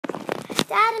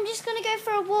Dad, I'm just going to go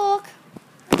for a walk.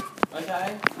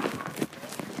 Okay.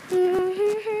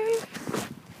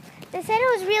 They said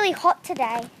it was really hot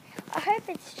today. I hope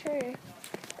it's true. It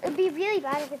would be really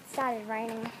bad if it started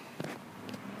raining.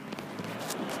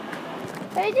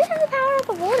 But I do have the power of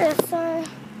the water, so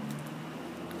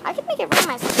I could make it rain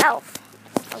myself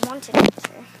if I wanted it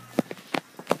to.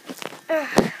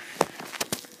 Ugh.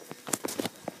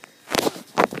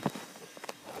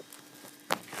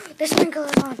 The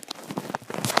sprinkler's on.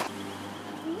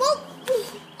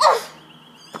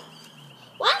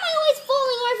 Why am I always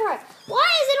falling over it? Why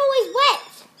is it always wet?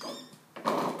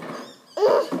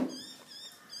 Ugh.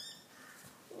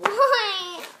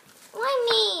 Why? Why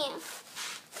me?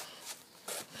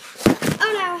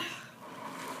 Oh no.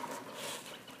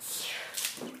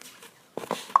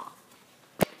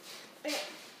 Okay.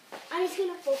 I'm just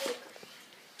gonna fall quick.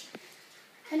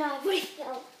 Oh no, I've already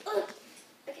fell. Ugh.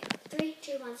 Okay, 3,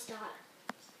 2, 1, start.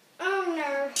 Oh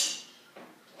no.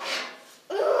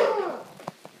 Ugh.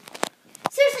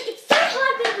 Seriously, it's so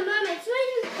hard being a mermaid. It's not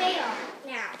even fair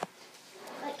now.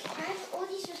 Like, I have all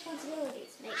these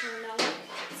responsibilities. Making a mermaid.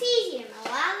 It's easier,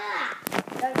 blah, blah,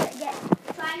 blah. Don't forget,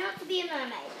 try not to be a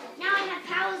mermaid. Now I have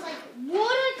powers like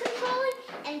water controlling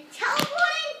and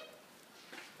teleporting.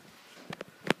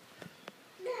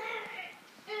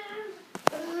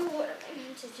 What am I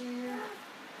meant to do?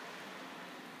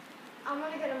 I'm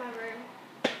gonna go to my room.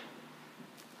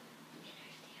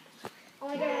 I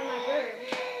wanna go to my room.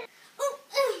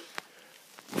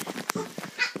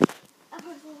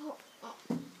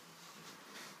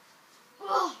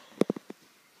 Oh.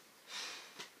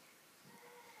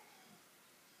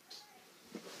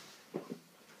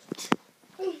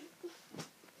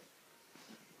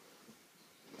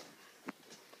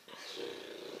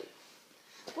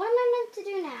 What am I meant to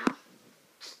do now?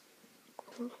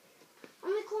 I'm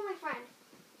gonna call my friend.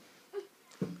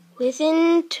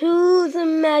 Listen to the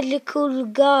magical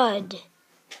god.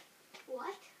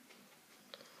 What?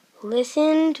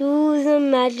 Listen to the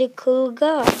magical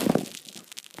god.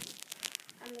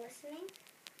 I'm listening.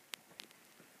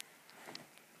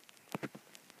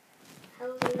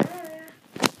 Hello.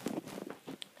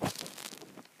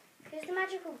 Who's the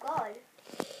magical god?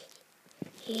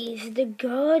 He's the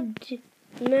god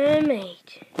mermaid.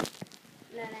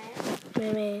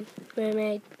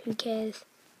 Mermaid, who cares?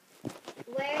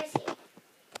 Where is he?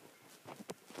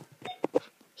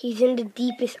 He's in the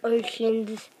deepest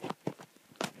oceans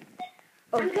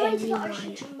of I'm going to the everyone.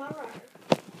 ocean tomorrow.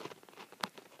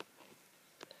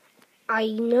 I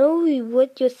know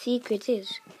what your secret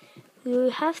is.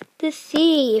 We'll have to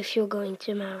see if you're going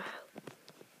tomorrow.